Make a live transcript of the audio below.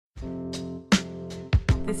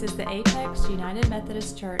This is the Apex United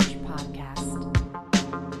Methodist Church podcast.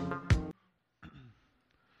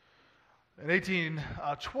 In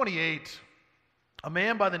 1828, a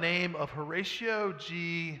man by the name of Horatio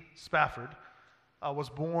G. Spafford was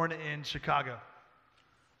born in Chicago.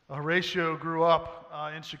 Horatio grew up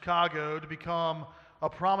in Chicago to become a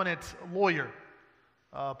prominent lawyer,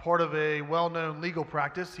 part of a well-known legal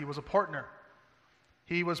practice. He was a partner.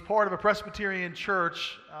 He was part of a Presbyterian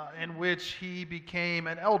church in which he became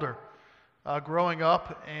an elder, growing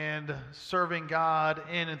up and serving God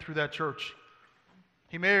in and through that church.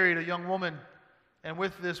 He married a young woman, and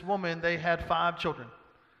with this woman they had 5 children,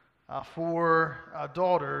 4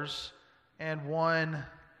 daughters and 1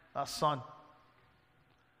 son.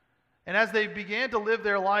 And as they began to live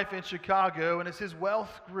their life in Chicago, and as his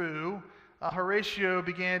wealth grew, Horatio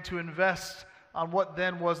began to invest on what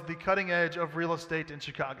then was the cutting edge of real estate in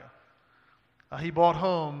Chicago. He bought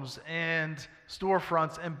homes and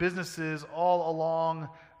storefronts and businesses all along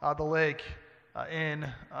the lake in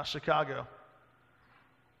Chicago.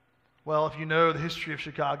 Well, if you know the history of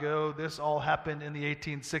Chicago, this all happened in the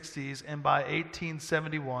 1860s, and by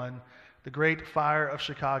 1871, the Great Fire of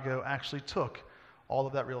Chicago actually took all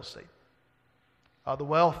of that real estate. The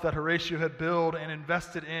wealth that Horatio had built and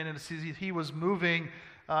invested in, and he was moving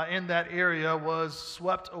in that area, was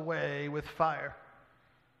swept away with fire.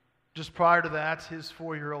 Just prior to that, his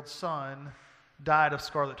 4-year-old son died of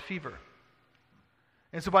scarlet fever.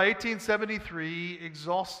 And so by 1873,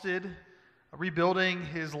 exhausted, rebuilding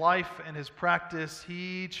his life and his practice,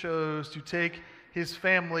 he chose to take his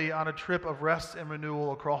family on a trip of rest and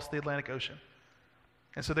renewal across the Atlantic Ocean.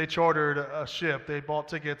 And so they chartered a ship, they bought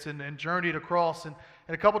tickets and journeyed across, and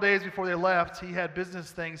a couple days before they left, he had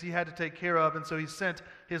business things he had to take care of, and so he sent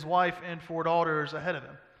his wife and 4 daughters ahead of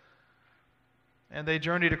him. And they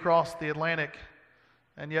journeyed across the Atlantic,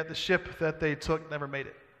 and yet the ship that they took never made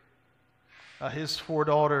it. His 4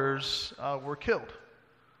 daughters were killed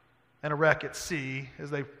in a wreck at sea as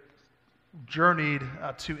they journeyed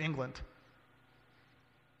to England.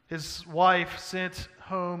 His wife sent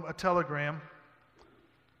home a telegram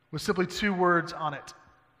with simply 2 words on it: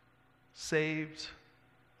 saved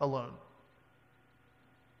alone.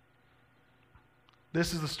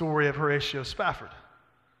 This is the story of Horatio Spafford.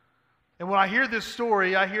 And when I hear this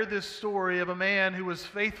story of a man who was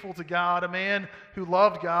faithful to God, a man who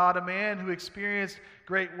loved God, a man who experienced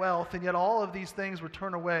great wealth, and yet all of these things were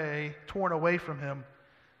torn away from him.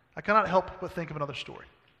 I cannot help but think of another story.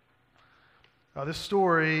 This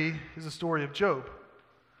story is the story of Job.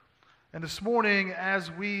 And this morning,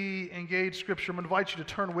 as we engage Scripture, I'm going to invite you to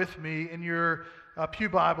turn with me in your pew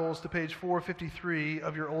Bibles to page 453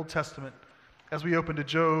 of your Old Testament as we open to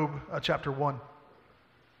Job chapter 1.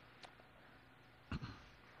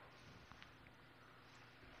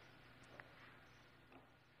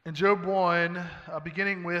 In Job 1,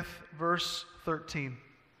 beginning with verse 13.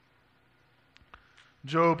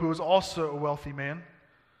 Job, who was also a wealthy man,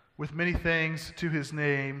 with many things to his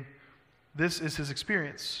name, this is his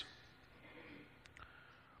experience.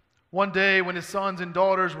 One day, when his sons and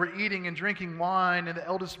daughters were eating and drinking wine in the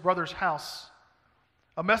eldest brother's house,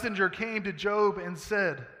 a messenger came to Job and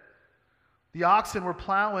said, "The oxen were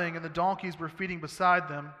plowing and the donkeys were feeding beside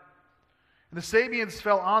them, and the Sabeans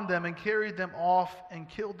fell on them and carried them off and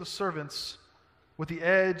killed the servants with the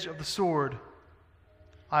edge of the sword.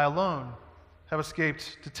 I alone have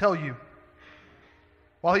escaped to tell you."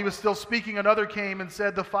 While he was still speaking, another came and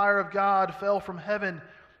said, "The fire of God fell from heaven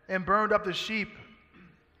and burned up the sheep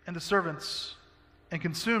and the servants and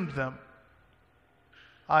consumed them.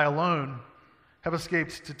 I alone have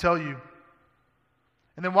escaped to tell you."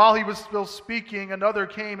 And then while he was still speaking, another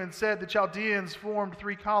came and said, "The Chaldeans formed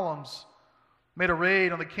 3 columns, made a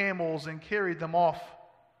raid on the camels and carried them off,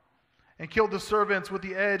 and killed the servants with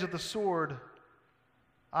the edge of the sword.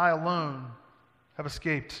 I alone have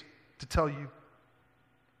escaped to tell you."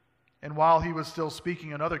 And while he was still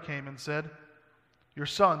speaking, another came and said, "Your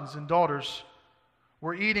sons and daughters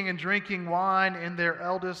were eating and drinking wine in their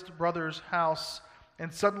eldest brother's house,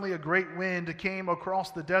 and suddenly a great wind came across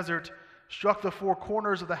the desert, struck the 4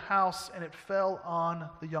 corners of the house, and it fell on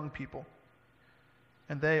the young people,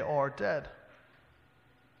 and they are dead.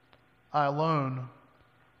 I alone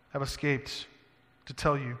have escaped to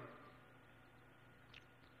tell you."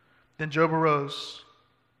 Then Job arose,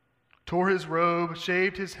 tore his robe,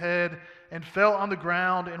 shaved his head, and fell on the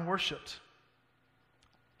ground and worshipped.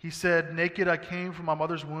 He said, "Naked I came from my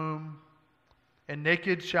mother's womb, and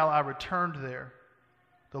naked shall I return there.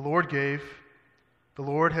 The Lord gave, the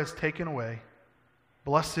Lord has taken away.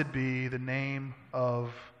 Blessed be the name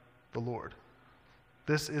of the Lord."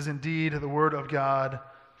 This is indeed the word of God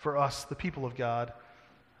for us, the people of God.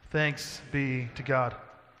 Thanks be to God.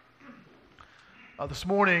 This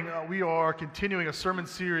morning, we are continuing a sermon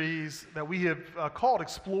series that we have called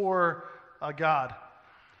Explore God.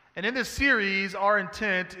 And in this series, our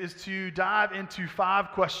intent is to dive into 5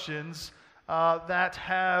 questions that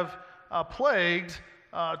have plagued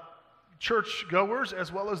church-goers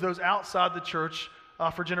as well as those outside the church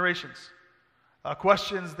for generations.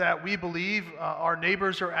 Questions that we believe our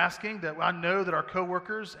neighbors are asking, that I know that our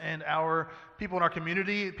coworkers and our people in our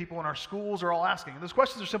community, people in our schools are all asking. And those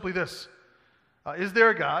questions are simply this. Is there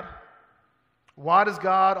a God? Why does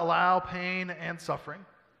God allow pain and suffering?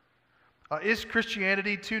 Is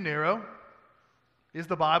Christianity too narrow? Is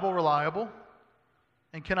the Bible reliable?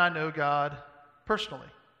 And can I know God personally?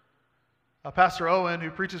 Pastor Owen,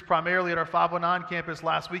 who preaches primarily at our 509 campus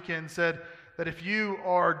last weekend, said that if you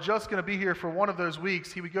are just going to be here for one of those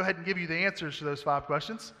weeks, he would go ahead and give you the answers to those 5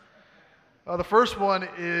 questions. The first one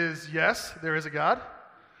is yes, there is a God.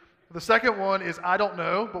 The second one is I don't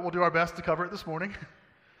know, but we'll do our best to cover it this morning.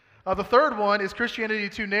 The third one is Christianity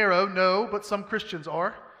too narrow? No, but some Christians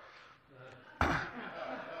are.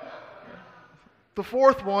 The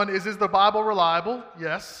fourth one is the Bible reliable?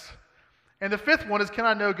 Yes. And the fifth one is can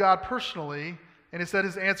I know God personally? And he said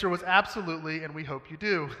his answer was absolutely, and we hope you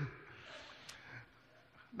do.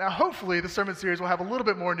 Now, hopefully, the sermon series will have a little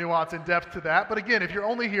bit more nuance and depth to that. But again, if you're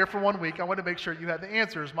only here for 1 week, I want to make sure you have the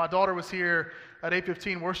answers. My daughter was here at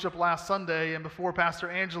 8:15 worship last Sunday, and before Pastor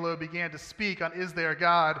Angelo began to speak on Is There a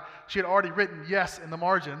God, she had already written yes in the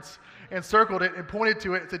margins and circled it and pointed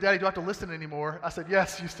to it and said, Daddy, do I have to listen anymore? I said,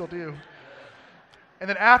 yes, you still do. And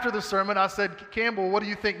then after the sermon, I said, Campbell, what do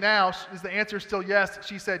you think now? Is the answer still yes?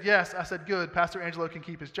 She said yes. I said, good, Pastor Angelo can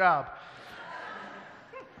keep his job.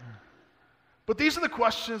 But these are the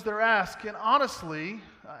questions they're asked, and honestly,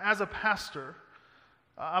 as a pastor,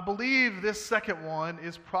 I believe this second one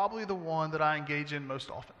is probably the one that I engage in most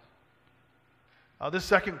often. This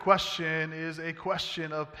second question is a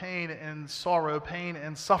question of pain and sorrow, pain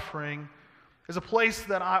and suffering, is a place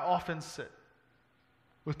that I often sit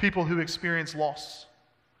with people who experience loss,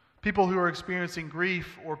 people who are experiencing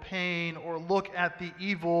grief or pain or look at the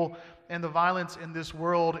evil and the violence in this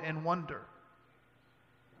world and wonder,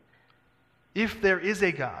 if there is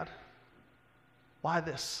a God, why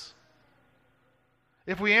this?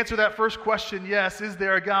 If we answer that first question, yes, is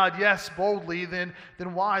there a God? Yes, boldly, then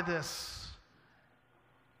why this?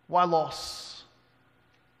 Why loss?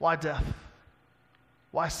 Why death?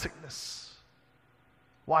 Why sickness?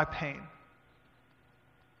 Why pain?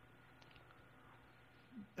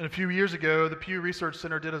 And a few years ago, the Pew Research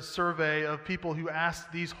Center did a survey of people who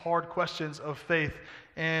asked these hard questions of faith.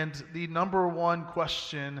 And the number one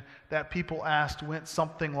question that people asked went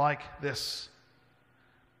something like this.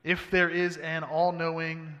 If there is an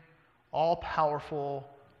all-knowing, all-powerful,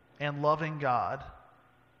 and loving God,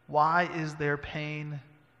 why is there pain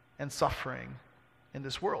and suffering in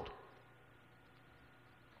this world?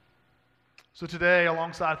 So today,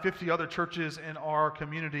 alongside 50 other churches in our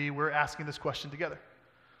community, we're asking this question together.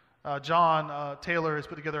 John Taylor has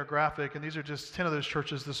put together a graphic, and these are just 10 of those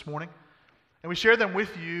churches this morning. And we share them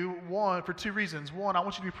with you, for 2 reasons. One, I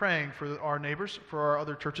want you to be praying for our neighbors, for our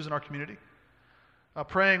other churches in our community.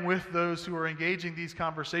 Praying with those who are engaging these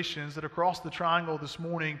conversations that across the triangle this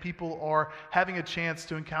morning, people are having a chance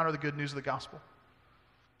to encounter the good news of the gospel.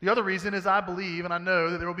 The other reason is I believe and I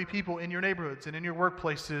know that there will be people in your neighborhoods and in your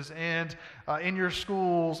workplaces and in your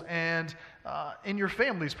schools and in your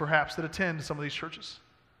families perhaps that attend some of these churches.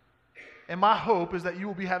 And my hope is that you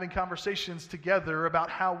will be having conversations together about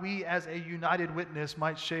how we as a united witness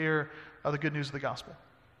might share the good news of the gospel.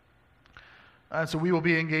 And so we will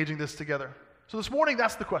be engaging this together. So this morning,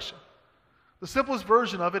 that's the question. The simplest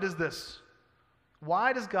version of it is this.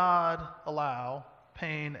 Why does God allow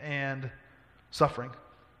pain and suffering?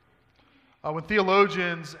 When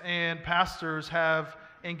theologians and pastors have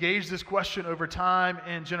engaged this question over time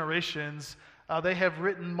and generations, they have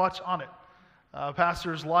written much on it.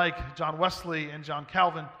 Pastors like John Wesley and John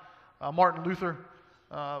Calvin, Martin Luther,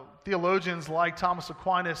 theologians like Thomas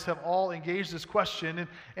Aquinas have all engaged this question.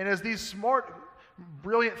 And as these smart,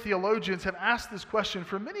 brilliant theologians have asked this question,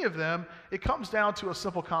 for many of them, it comes down to a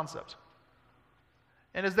simple concept.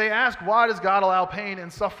 And as they ask, why does God allow pain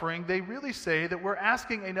and suffering, they really say that we're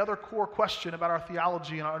asking another core question about our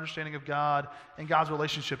theology and our understanding of God and God's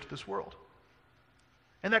relationship to this world.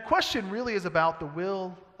 And that question really is about the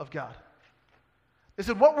will of God. They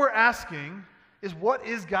said what we're asking is what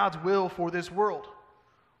is God's will for this world?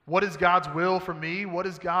 What is God's will for me? What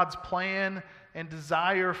is God's plan and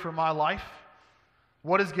desire for my life?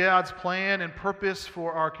 What is God's plan and purpose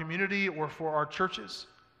for our community or for our churches?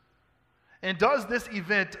 And does this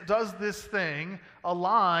event, does this thing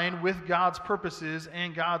align with God's purposes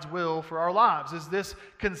and God's will for our lives? Is this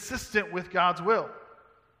consistent with God's will?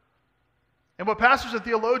 And what pastors and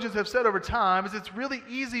theologians have said over time is it's really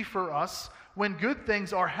easy for us when good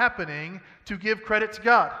things are happening to give credit to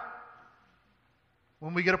God.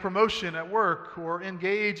 When we get a promotion at work or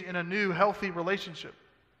engage in a new healthy relationship,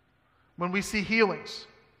 when we see healings,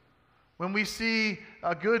 when we see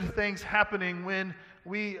good things happening, when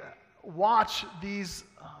we watch these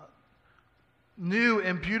new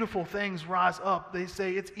and beautiful things rise up, they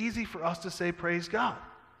say it's easy for us to say praise God.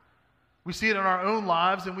 We see it in our own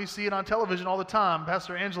lives, and we see it on television all the time.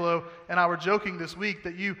 Pastor Angelo and I were joking this week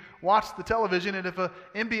that you watch the television, and if an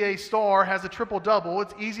NBA star has a triple-double,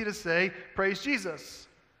 it's easy to say, praise Jesus.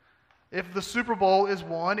 If the Super Bowl is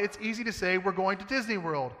won, it's easy to say, we're going to Disney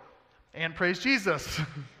World, and praise Jesus.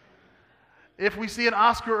 If we see an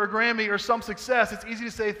Oscar or Grammy or some success, it's easy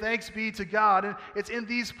to say, thanks be to God. And it's in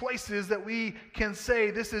these places that we can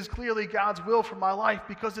say, this is clearly God's will for my life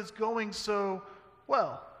because it's going so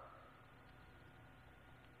well.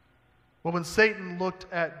 Well, when Satan looked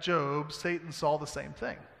at Job, Satan saw the same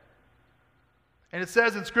thing. And it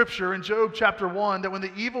says in Scripture, in Job chapter 1, that when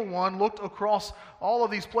the evil one looked across all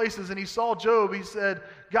of these places and he saw Job, he said,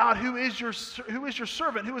 God, who is your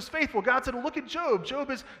servant, who is faithful? God said, look at Job.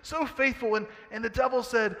 Job is so faithful. And the devil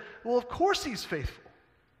said, well, of course he's faithful.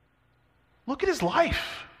 Look at his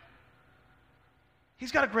life.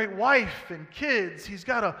 He's got a great wife and kids. He's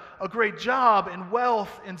got a great job and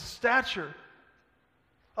wealth and stature.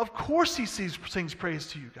 Of course he sings praise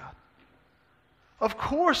to you, God. Of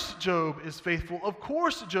course Job is faithful. Of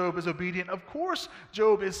course Job is obedient. Of course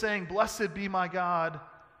Job is saying, blessed be my God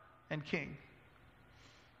and King.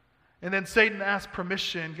 And then Satan asked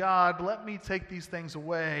permission, God, let me take these things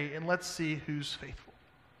away and let's see who's faithful.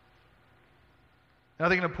 And I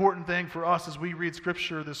think an important thing for us as we read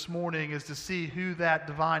Scripture this morning is to see who that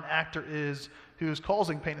divine actor is who is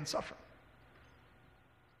causing pain and suffering.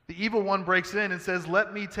 The evil one breaks in and says,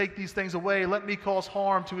 let me take these things away. Let me cause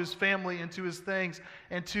harm to his family and to his things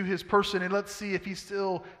and to his person. And let's see if he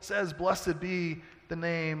still says, blessed be the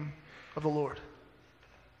name of the Lord.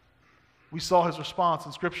 We saw his response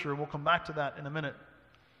in Scripture, and we'll come back to that in a minute.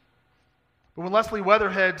 But when Leslie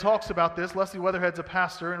Weatherhead talks about this, Leslie Weatherhead's a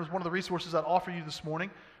pastor, and it was one of the resources I'd offer you this morning.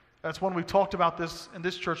 That's one we've talked about this in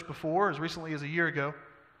this church before, as recently as a year ago.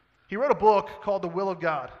 He wrote a book called The Will of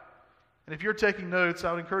God. And if you're taking notes,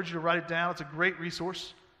 I would encourage you to write it down. It's a great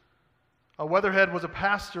resource. Weatherhead was a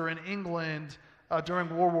pastor in England during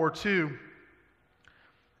World War II. And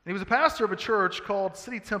he was a pastor of a church called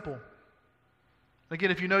City Temple.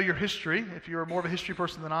 Again, if you know your history, if you're more of a history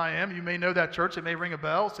person than I am, you may know that church. It may ring a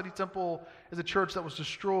bell. City Temple is a church that was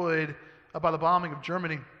destroyed by the bombing of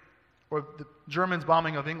Germany, or the Germans'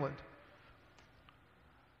 bombing of England.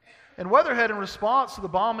 And Weatherhead, in response to the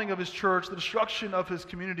bombing of his church, the destruction of his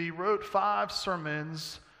community, wrote 5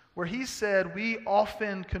 sermons where he said we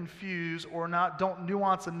often confuse or don't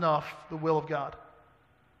nuance enough the will of God.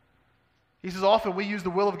 He says often we use the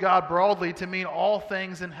will of God broadly to mean all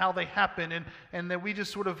things and how they happen, and that we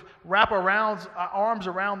just sort of wrap our arms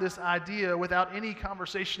around this idea without any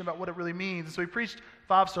conversation about what it really means. And so he preached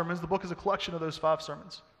 5 sermons. The book is a collection of those 5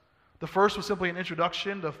 sermons. The first was simply an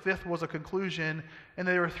introduction. The 5th was a conclusion. And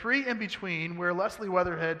there were 3 in between where Leslie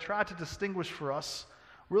Weatherhead tried to distinguish for us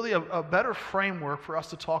really a better framework for us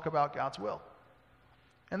to talk about God's will.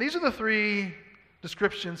 And these are the 3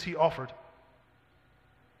 descriptions he offered.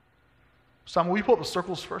 Simon, will you pull up the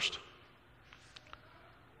circles first?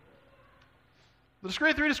 The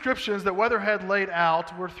 3 descriptions that Weatherhead laid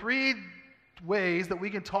out were 3 ways that we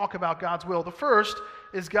can talk about God's will. The first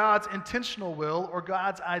is God's intentional will or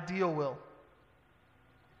God's ideal will.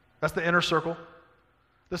 That's the inner circle.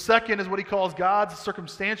 The second is what he calls God's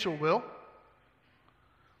circumstantial will.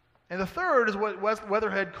 And the third is what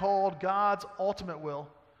Weatherhead called God's ultimate will.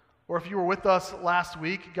 Or if you were with us last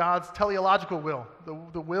week, God's teleological will,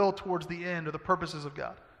 the will towards the end or the purposes of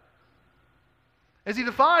God. As he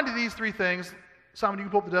defined these 3 things, Simon, you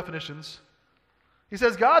can pull up the definitions. He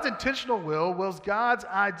says God's intentional will was God's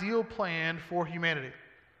ideal plan for humanity.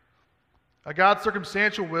 God's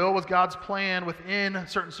circumstantial will was God's plan within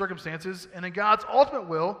certain circumstances, and then God's ultimate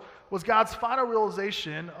will was God's final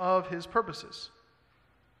realization of his purposes.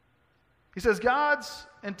 He says God's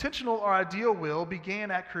intentional or ideal will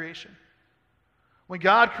began at creation. When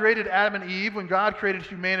God created Adam and Eve, when God created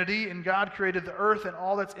humanity, and God created the earth and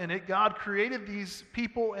all that's in it, God created these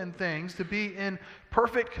people and things to be in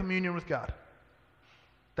perfect communion with God.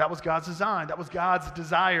 That was God's design. That was God's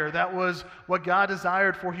desire. That was what God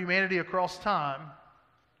desired for humanity across time.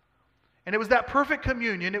 And it was that perfect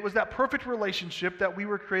communion, it was that perfect relationship that we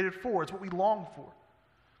were created for. It's what we long for.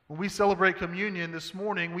 When we celebrate communion this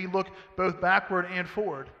morning, we look both backward and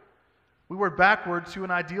forward. We work backward to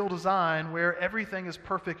an ideal design where everything is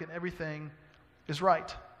perfect and everything is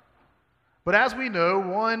right. But as we know,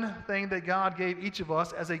 one thing that God gave each of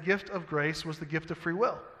us as a gift of grace was the gift of free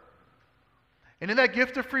will. And in that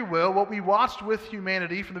gift of free will, what we watched with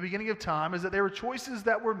humanity from the beginning of time is that there were choices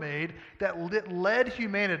that were made that led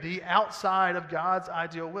humanity outside of God's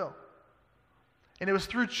ideal will. And it was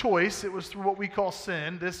through choice, it was through what we call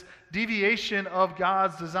sin, this deviation of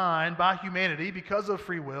God's design by humanity because of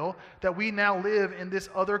free will, that we now live in this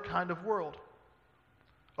other kind of world.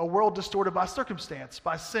 A world distorted by circumstance,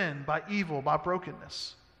 by sin, by evil, by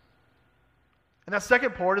brokenness. And that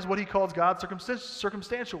second part is what he calls God's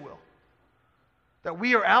circumstantial will. That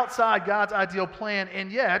we are outside God's ideal plan,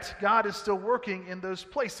 and yet God is still working in those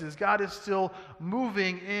places. God is still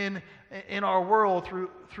moving in our world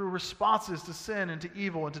through responses to sin and to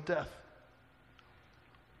evil and to death.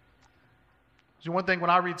 So one thing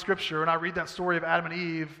when I read Scripture, and I read that story of Adam and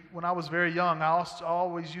Eve, when I was very young, I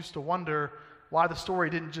always used to wonder why the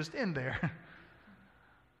story didn't just end there.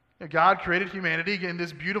 God created humanity in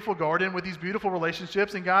this beautiful garden with these beautiful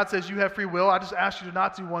relationships, and God says, you have free will. I just ask you to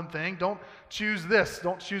not do one thing. Don't choose this.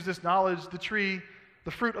 Don't choose this knowledge,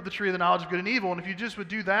 the fruit of the tree of the knowledge of good and evil. And if you just would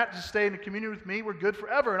do that, just stay in communion with me, we're good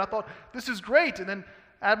forever. And I thought, this is great. And then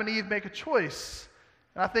Adam and Eve make a choice.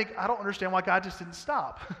 And I think, I don't understand why God just didn't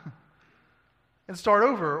stop and start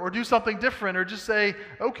over or do something different or just say,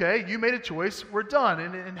 okay, you made a choice, we're done,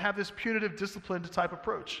 and have this punitive, disciplined type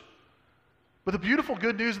approach. But the beautiful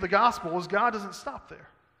good news of the gospel is God doesn't stop there.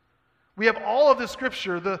 We have all of this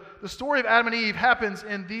Scripture. The story of Adam and Eve happens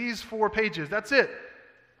in these 4 pages. That's it.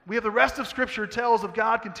 We have the rest of Scripture tells of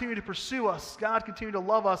God continuing to pursue us, God continuing to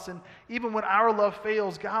love us, and even when our love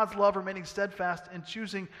fails, God's love remaining steadfast and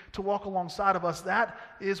choosing to walk alongside of us. That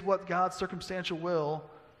is what God's circumstantial will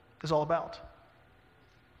is all about.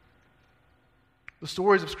 The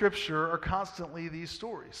stories of Scripture are constantly these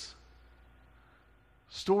stories.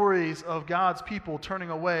 Stories of God's people turning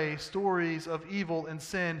away, stories of evil and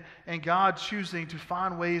sin, and God choosing to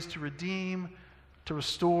find ways to redeem, to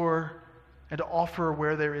restore, and to offer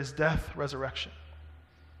where there is death, resurrection.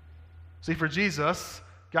 See, for Jesus,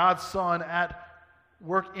 God's Son at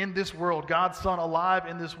work in this world, God's Son alive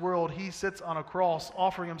in this world, he sits on a cross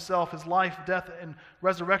offering himself, his life, death, and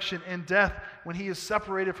resurrection. In death, when he is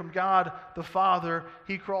separated from God the Father,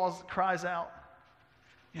 he cries out,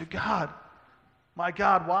 God, my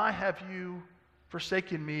God, why have you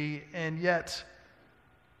forsaken me? And yet,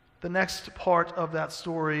 the next part of that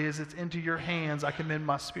story is it's into your hands I commend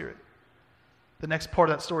my spirit. The next part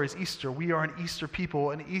of that story is Easter. We are an Easter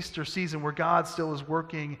people, an Easter season where God still is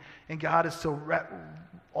working and God is still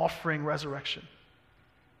offering resurrection.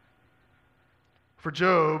 For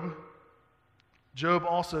Job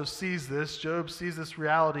also sees this. Job sees this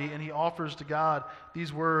reality and he offers to God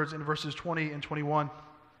these words in verses 20 and 21.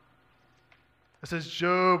 It says,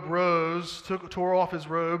 Job rose, tore off his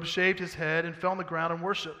robe, shaved his head, and fell on the ground and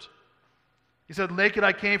worshipped. He said, naked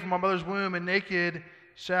I came from my mother's womb, and naked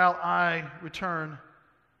shall I return.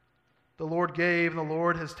 The Lord gave, and the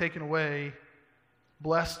Lord has taken away.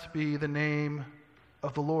 Blessed be the name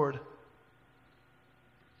of the Lord.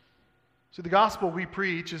 See, the gospel we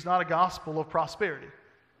preach is not a gospel of prosperity.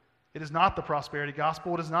 It is not the prosperity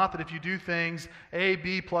gospel. It is not that if you do things A,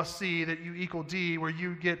 B plus C, that you equal D, where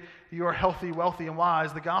you are healthy, wealthy, and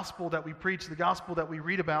wise. The gospel that we preach, the gospel that we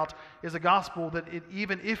read about, is a gospel that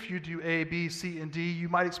even if you do A, B, C, and D, you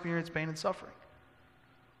might experience pain and suffering.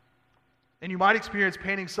 And you might experience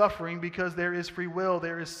pain and suffering because there is free will,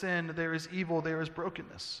 there is sin, there is evil, there is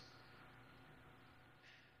brokenness.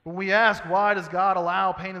 When we ask, why does God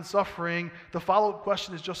allow pain and suffering, the follow-up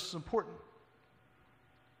question is just as important.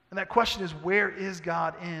 And that question is, where is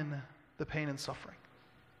God in the pain and suffering?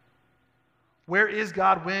 Where is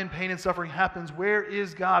God when pain and suffering happens? Where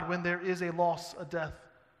is God when there is a loss, a death?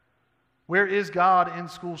 Where is God in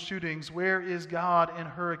school shootings? Where is God in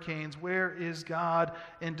hurricanes? Where is God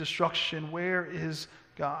in destruction? Where is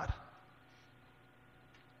God?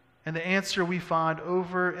 And the answer we find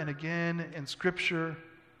over and again in Scripture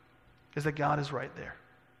is that God is right there.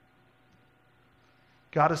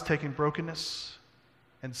 God has taken brokenness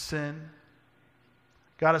and sin.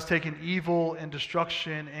 God has taken evil and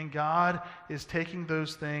destruction, and God is taking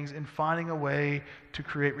those things and finding a way to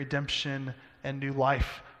create redemption and new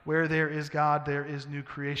life. Where there is God, there is new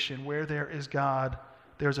creation. Where there is God,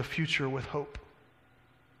 there's a future with hope.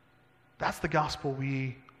 That's the gospel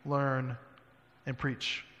we learn and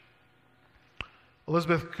preach.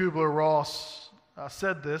 Elizabeth Kubler-Ross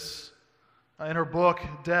said this. in her book,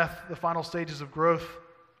 Death, the Final Stages of Growth,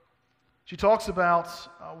 she talks about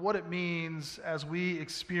what it means as we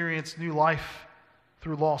experience new life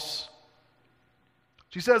through loss.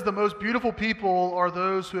 She says the most beautiful people are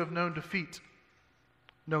those who have known defeat,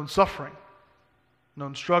 known suffering,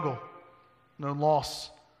 known struggle, known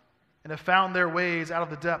loss, and have found their ways out of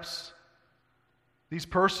the depths. These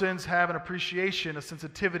persons have an appreciation, a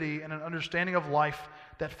sensitivity, and an understanding of life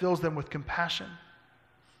that fills them with compassion,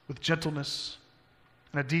 with gentleness,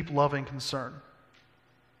 and a deep loving concern.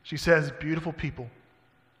 She says, beautiful people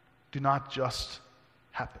do not just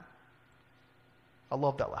happen. I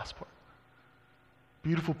love that last part.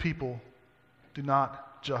 Beautiful people do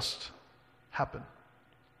not just happen.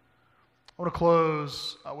 I want to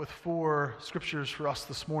close with 4 scriptures for us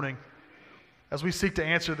this morning. As we seek to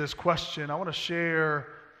answer this question, I want to share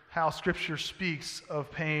how Scripture speaks of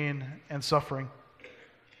pain and suffering.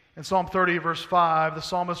 In Psalm 30, verse 5, the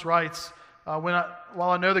psalmist writes, while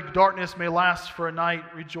I know the darkness may last for a night,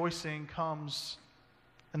 rejoicing comes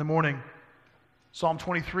in the morning. Psalm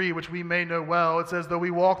 23, which we may know well, it says, though we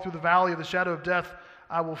walk through the valley of the shadow of death,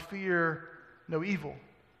 I will fear no evil,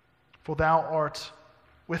 for thou art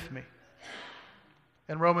with me.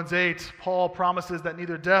 In Romans 8, Paul promises that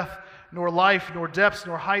neither death, nor life, nor depths,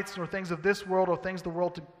 nor heights, nor things of this world, or things the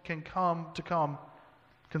world can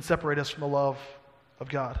separate us from the love of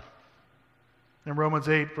God. In Romans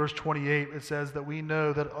 8, verse 28, it says that we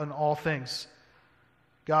know that in all things,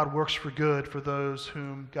 God works for good for those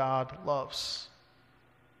whom God loves.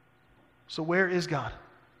 So where is God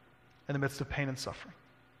in the midst of pain and suffering?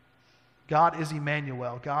 God is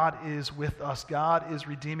Emmanuel. God is with us. God is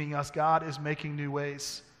redeeming us. God is making new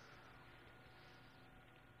ways.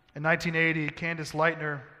 In 1980, Candace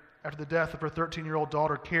Lightner, after the death of her 13-year-old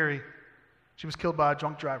daughter, Carrie, she was killed by a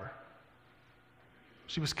drunk driver.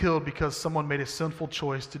 She was killed because someone made a sinful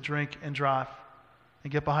choice to drink and drive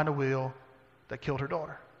and get behind a wheel that killed her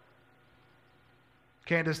daughter.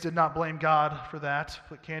 Candace did not blame God for that,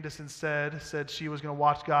 but Candace instead said she was going to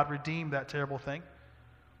watch God redeem that terrible thing.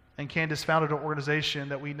 And Candace founded an organization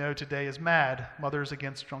that we know today as MAD, Mothers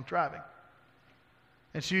Against Drunk Driving.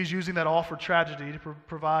 And she's using that awful tragedy to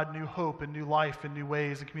provide new hope and new life in new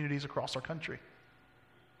ways in communities across our country.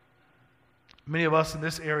 Many of us in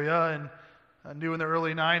this area knew in the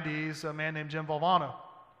early 90s a man named Jim Valvano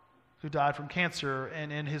who died from cancer,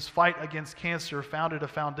 and in his fight against cancer founded a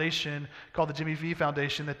foundation called the Jimmy V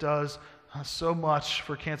Foundation that does so much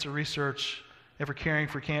for cancer research and for caring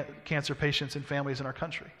for cancer patients and families in our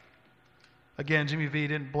country. Again, Jimmy V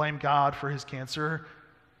didn't blame God for his cancer.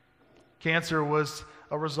 Cancer was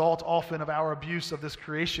a result often of our abuse of this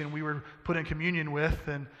creation we were put in communion with,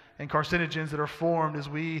 and carcinogens that are formed as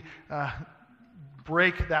we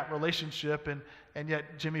break that relationship, and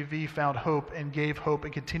yet Jimmy V found hope and gave hope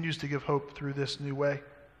and continues to give hope through this new way.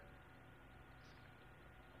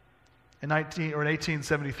 In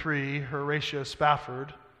 1873, Horatio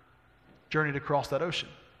Spafford journeyed across that ocean.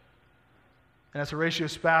 And as Horatio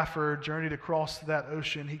Spafford journeyed across that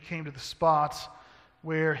ocean, he came to the spot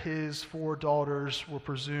where his 4 daughters were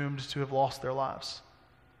presumed to have lost their lives.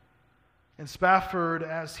 And Spafford,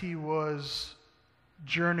 as he was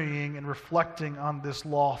journeying and reflecting on this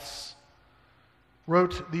loss,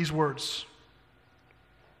 wrote these words: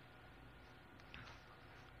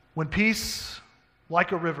 when peace,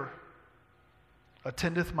 like a river,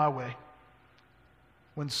 attendeth my way,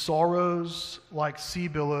 when sorrows like sea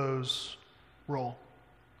billows roll,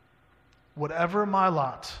 whatever my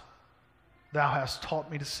lot, thou hast taught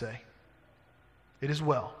me to say, it is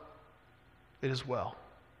well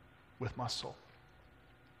with my soul.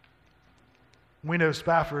 We know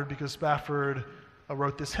Spafford because Spafford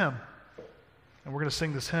wrote this hymn. And we're going to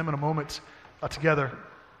sing this hymn in a moment together,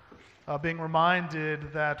 being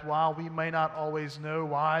reminded that while we may not always know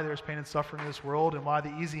why there's pain and suffering in this world and why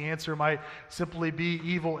the easy answer might simply be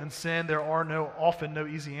evil and sin, there are often no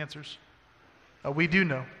easy answers. We do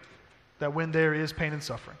know that when there is pain and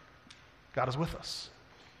suffering, God is with us.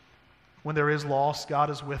 When there is loss, God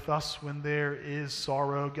is with us. When there is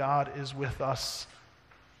sorrow, God is with us.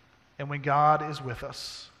 And when God is with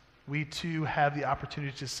us, we too have the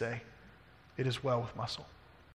opportunity to say, it is well with my soul.